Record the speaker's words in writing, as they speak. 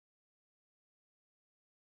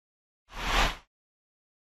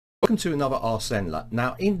Welcome to another Ask Zenler.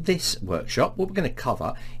 Now in this workshop what we're going to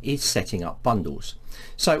cover is setting up bundles.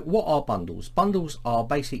 So what are bundles? Bundles are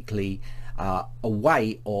basically a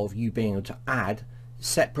way of you being able to add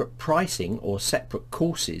separate pricing or separate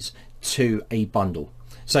courses to a bundle.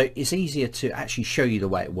 So it's easier to actually show you the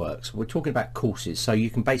way it works. We're talking about courses, so you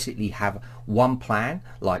can basically have one plan,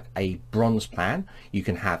 like a bronze plan, you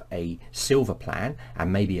can have a silver plan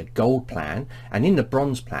and maybe a gold plan, and in the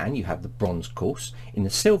bronze plan you have the bronze course, in the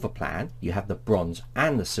silver plan you have the bronze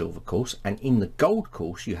and the silver course, and in the gold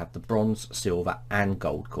course you have the bronze, silver and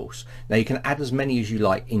gold course. Now you can add as many as you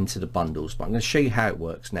like into the bundles, but I'm going to show you how it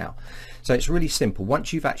works now. So it's really simple.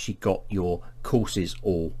 Once you've actually got your courses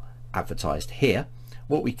all advertised here,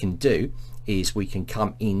 what we can do is we can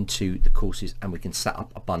come into the courses and we can set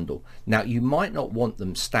up a bundle. Now you might not want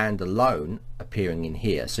them standalone appearing in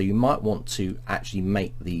here, so you might want to actually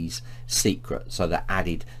make these secret so they're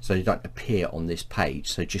added, so they don't appear on this page,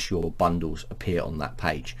 so just your bundles appear on that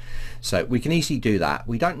page. So we can easily do that.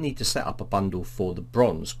 We don't need to set up a bundle for the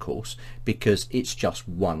bronze course because it's just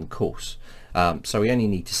one course, so we only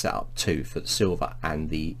need to set up two for the silver and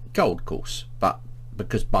the gold course, but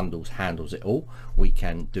because bundles handles it all, we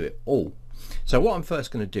can do it all. So what I'm first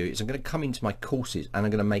going to do is I'm going to come into my courses and I'm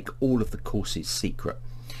going to make all of the courses secret,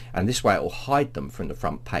 and this way it will hide them from the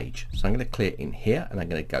front page. So I'm going to clear in here and I'm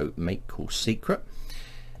going to go make course secret,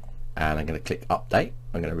 and I'm going to click update.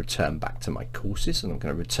 I'm going to return back to my courses and I'm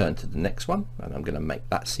going to return to the next one, and I'm going to make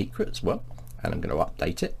that secret as well, and I'm going to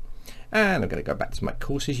update it, and I'm going to go back to my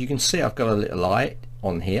courses. You can see I've got a little eye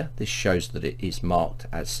on here. This shows that it is marked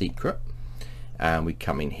as secret, and we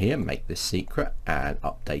come in here, make this secret and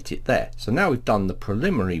update it there. So now we've done the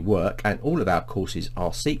preliminary work and all of our courses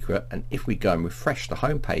are secret, and if we go and refresh the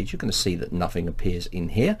home page, you're going to see that nothing appears in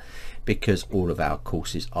here because all of our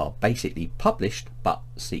courses are basically published but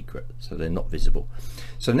secret, so they're not visible.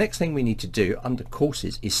 So the next thing we need to do under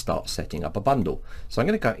courses is start setting up a bundle. So I'm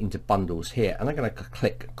going to go into bundles here and I'm going to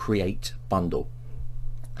click create bundle.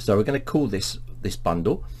 So we're going to call this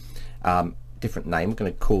bundle different name. We're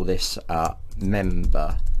going to call this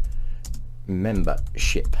membership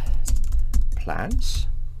plans,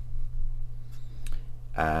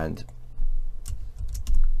 and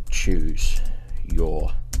choose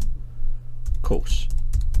your course.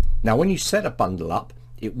 Now when you set a bundle up,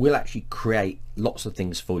 it will actually create lots of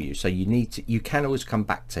things for you, so you can always come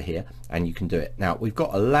back to here and you can do it. Now we've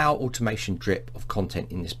got allow automation drip of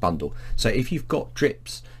content in this bundle, so if you've got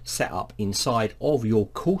drips set up inside of your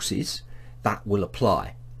courses, that will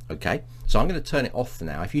apply. Okay, so I'm going to turn it off for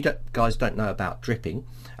now. If you guys don't know about dripping,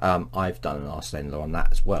 I've done an Ask Zenler on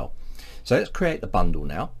that as well. So let's create the bundle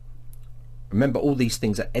now. Remember, all these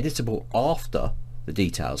things are editable after the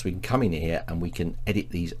details. We can come in here and we can edit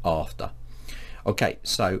these after. Okay,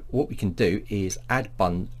 so what we can do is add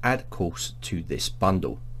course to this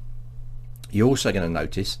bundle. You're also going to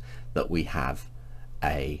notice that we have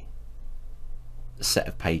a set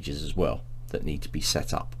of pages as well that need to be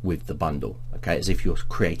set up with the bundle, okay, as if you're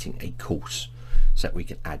creating a course, so we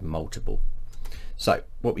can add multiple. So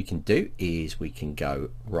what we can do is we can go,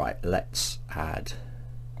 right, let's add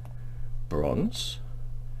bronze,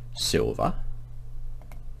 silver,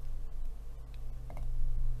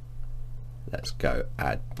 let's go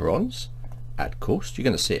add bronze, add course. You're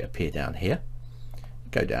going to see it appear down here.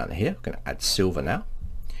 Go down here, we're going to add silver now.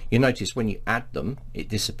 You notice when you add them it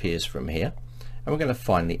disappears from here, and we're going to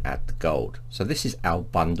finally add the gold. So this is our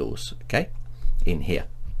bundles, okay, in here.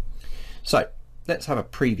 So let's have a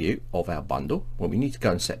preview of our bundle. Well, we need to go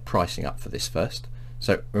and set pricing up for this first.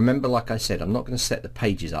 So remember, like I said, I'm not going to set the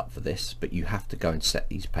pages up for this, but you have to go and set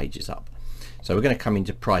these pages up. So we're going to come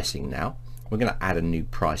into pricing now. We're going to add a new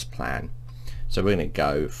price plan. So we're going to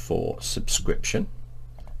go for subscription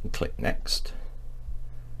and click next,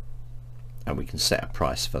 and we can set a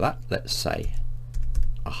price for that. Let's say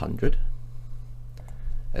 100.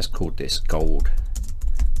 Let's call this gold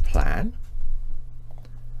plan.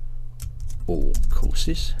 All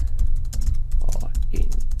courses are in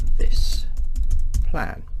this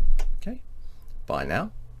plan. Okay, buy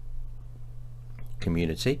now,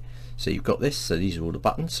 community. So you've got this, so these are all the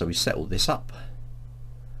buttons, so we set all this up,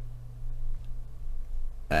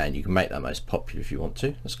 and you can make that most popular if you want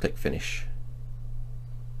to. Let's click finish.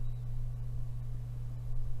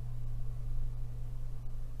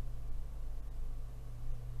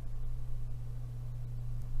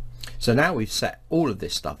 So now we've set all of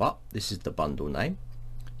this stuff up. This is the bundle name.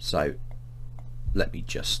 So let me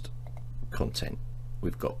just content.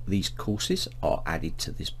 We've got these courses are added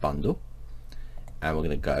to this bundle, and we're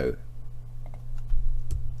going to go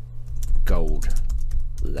gold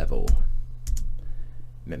level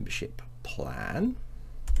membership plan.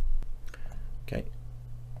 Okay,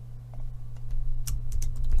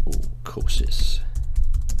 all courses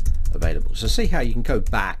available. So see how you can go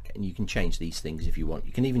back and you can change these things if you want.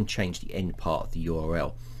 You can even change the end part of the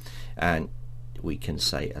URL, and we can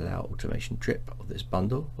say allow automation drip of this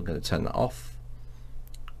bundle. We're going to turn that off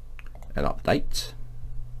and update.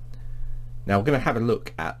 Now we're going to have a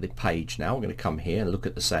look at the page. Now we're going to come here and look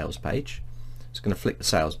at the sales page. It's going to flick the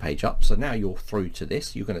sales page up. So now you're through to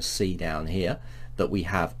this. You're going to see down here that we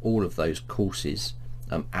have all of those courses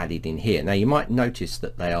added in here. Now you might notice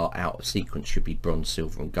that they are out of sequence, should be bronze,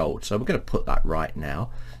 silver and gold. So we're going to put that right now.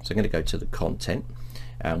 So I'm going to go to the content,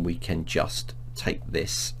 and we can just take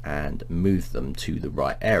this and move them to the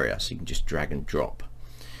right area. So you can just drag and drop.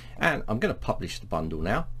 And I'm going to publish the bundle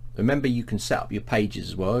now. Remember, you can set up your pages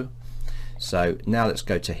as well. So now let's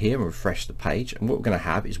go to here and refresh the page, and what we're going to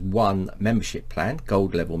have is one membership plan,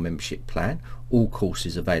 gold level membership plan, all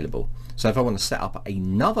courses available. So if I want to set up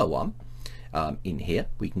another one in here,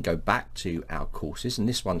 we can go back to our courses, and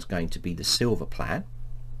this one's going to be the silver plan.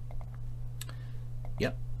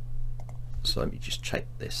 Yep. So let me just check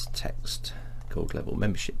this text, gold level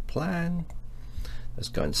membership plan. Let's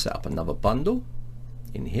go and set up another bundle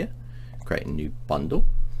in here, create a new bundle.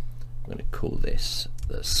 I'm going to call this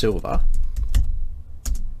the silver.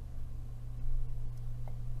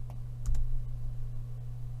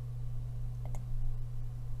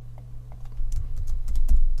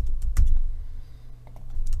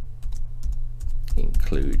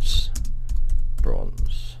 Includes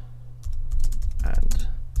bronze and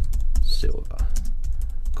silver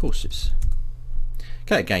courses.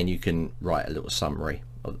 Okay, again, you can write a little summary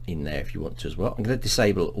in there if you want to as well. I'm going to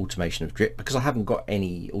disable automation of drip because I haven't got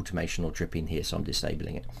any automation or drip in here, so I'm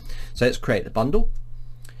disabling it. So let's create the bundle,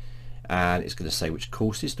 and it's going to say which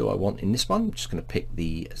courses do I want in this one. I'm just going to pick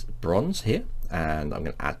the bronze here, and I'm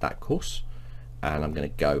going to add that course, and I'm going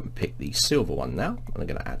to go and pick the silver one now, and I'm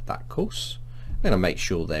going to add that course. I'm going to make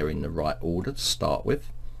sure they're in the right order to start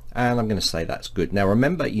with, and I'm going to say that's good. Now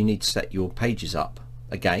remember, you need to set your pages up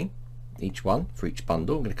again, each one for each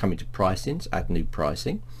bundle. I'm going to come into pricings, add new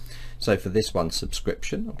pricing. So for this one,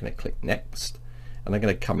 subscription, I'm going to click next, and I'm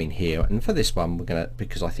going to come in here, and for this one we're going to,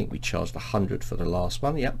 because I think we charged 100 for the last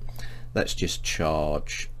one, yep, let's just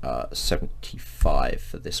charge 75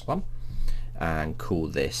 for this one, and call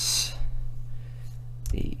this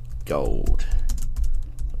the gold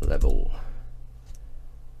level,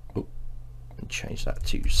 and change that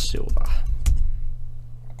to silver.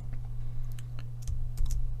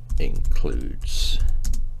 Includes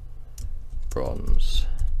bronze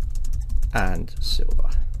and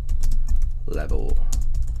silver level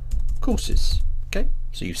courses. Okay,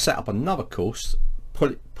 so you've set up another course,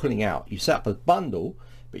 pulling out, you set up a bundle,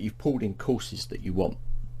 but you've pulled in courses that you want.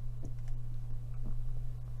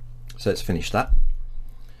 So let's finish that,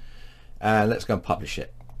 and let's go and publish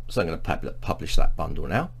it. So I'm going to publish that bundle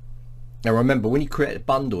now. Now remember, when you create a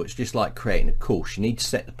bundle, it's just like creating a course. You need to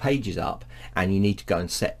set the pages up, and you need to go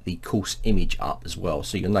and set the course image up as well.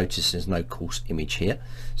 So you'll notice there's no course image here,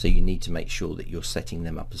 so you need to make sure that you're setting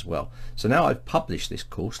them up as well. So now I've published this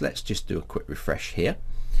course, let's just do a quick refresh here,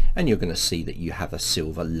 and you're going to see that you have a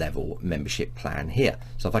silver level membership plan here.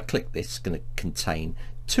 So if I click this, it's going to contain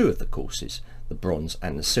two of the courses, the bronze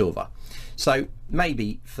and the silver. So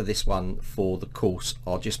maybe for this one, for the course,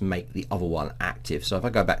 I'll just make the other one active. So if I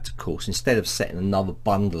go back to course, instead of setting another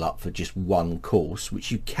bundle up for just one course, which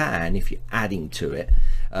you can if you're adding to it,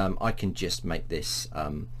 I can just make this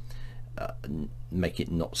make it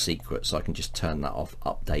not secret. So I can just turn that off,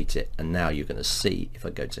 update it, and now you're going to see, if I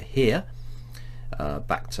go to here,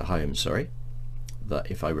 back to home, sorry, that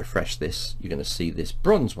if I refresh this, you're going to see this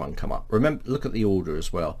bronze one come up. Remember, look at the order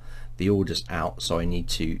as well. The order's out, so I need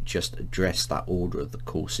to just address that order of the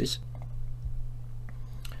courses.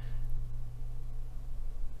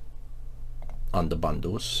 Under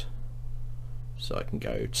bundles, so I can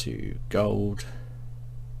go to gold,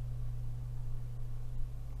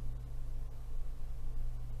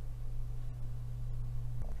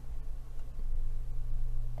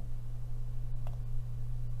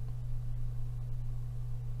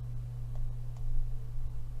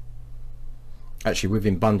 actually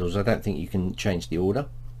within bundles I don't think you can change the order,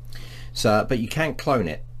 so but you can clone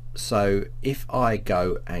it. So if I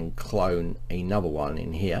go and clone another one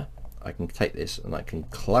in here, I can take this and I can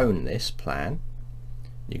clone this plan.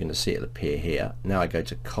 You're going to see it appear here. Now I go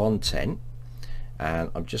to content, and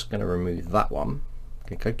I'm just going to remove that one,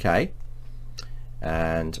 click OK,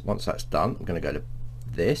 and once that's done, I'm going to go to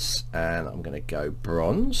this, and I'm going to go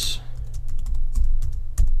bronze,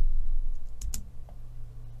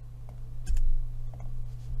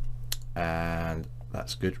 and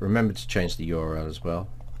that's good. Remember to change the URL as well.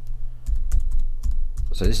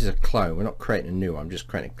 So this is a clone. We're not creating a new one. I'm just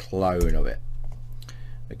creating a clone of it.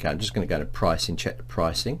 Okay, I'm just going to go to pricing, check the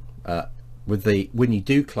pricing. When you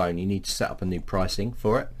do clone, you need to set up a new pricing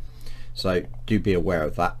for it. So do be aware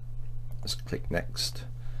of that. Let's click next.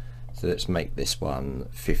 So let's make this one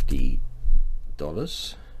 $50.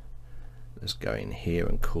 Let's go in here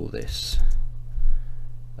and call this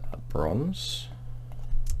bronze.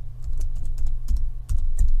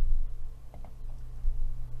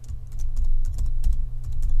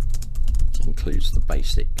 Includes the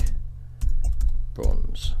basic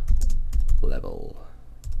bronze level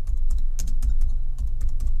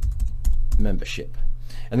membership.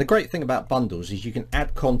 And the great thing about bundles is you can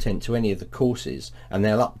add content to any of the courses and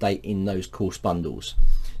they'll update in those course bundles.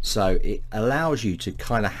 So it allows you to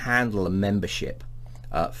kind of handle a membership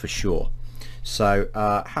for sure. So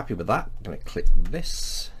happy with that. I'm going to click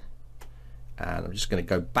this and I'm just going to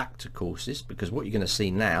go back to courses, because what you're going to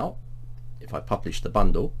see now, if I publish the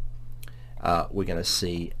bundle, we're going to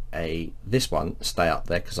see this one stay up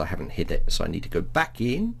there because I haven't hid it, so I need to go back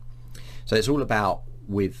in. So it's all about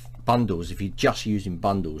with bundles, if you're just using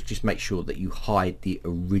bundles, just make sure that you hide the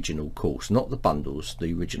original course, not the bundles,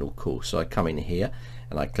 the original course. So I come in here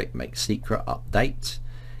and I click make secret, update,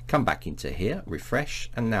 come back into here, refresh,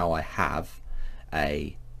 and now I have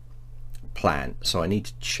a plan. So I need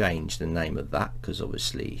to change the name of that, because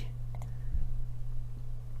obviously,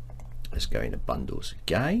 let's go into bundles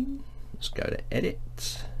again. Let's go to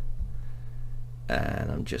edit,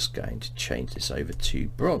 and I'm just going to change this over to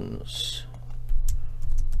bronze,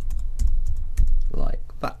 like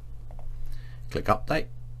that. Click update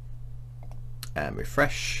and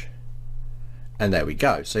refresh, and there we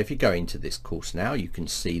go. So if you go into this course now, you can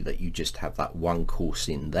see that you just have that one course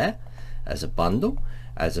in there as a bundle.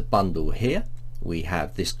 As a bundle here, we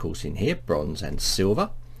have this course in here, bronze and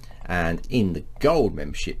silver, and in the gold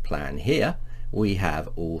membership plan here we have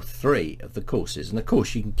all three of the courses. And of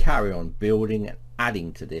course you can carry on building and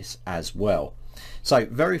adding to this as well. So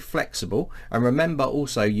very flexible. And remember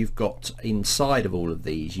also, you've got inside of all of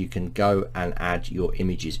these, you can go and add your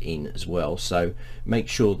images in as well. So make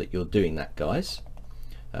sure that you're doing that, guys.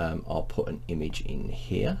 I'll put an image in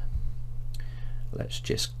here. Let's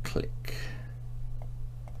just click,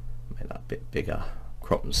 make that a bit bigger,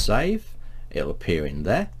 crop and save. It'll appear in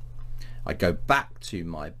there. I go back to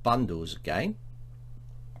my bundles again.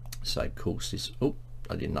 So courses, oh,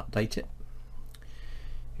 I didn't update it.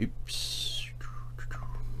 Oops.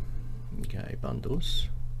 Okay, bundles.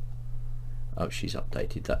 Oh, she's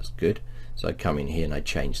updated, that's good. So I come in here and I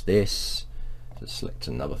change this. So select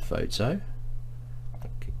another photo.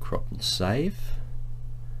 Okay, crop and save.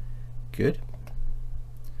 Good.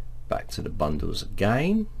 Back to the bundles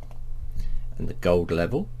again. And the gold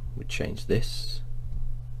level, we change this.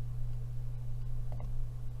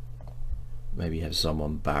 Maybe have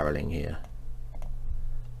someone barreling here.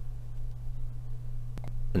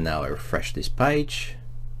 And now I refresh this page.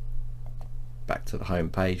 Back to the home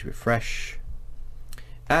page, refresh.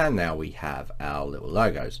 And now we have our little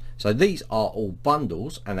logos. So these are all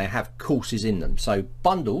bundles and they have courses in them. So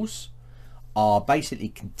bundles are basically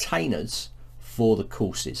containers for the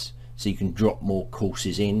courses. So you can drop more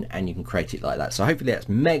courses in and you can create it like that. So hopefully that's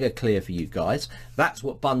mega clear for you guys. That's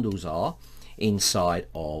what bundles are inside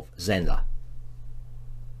of Zenler.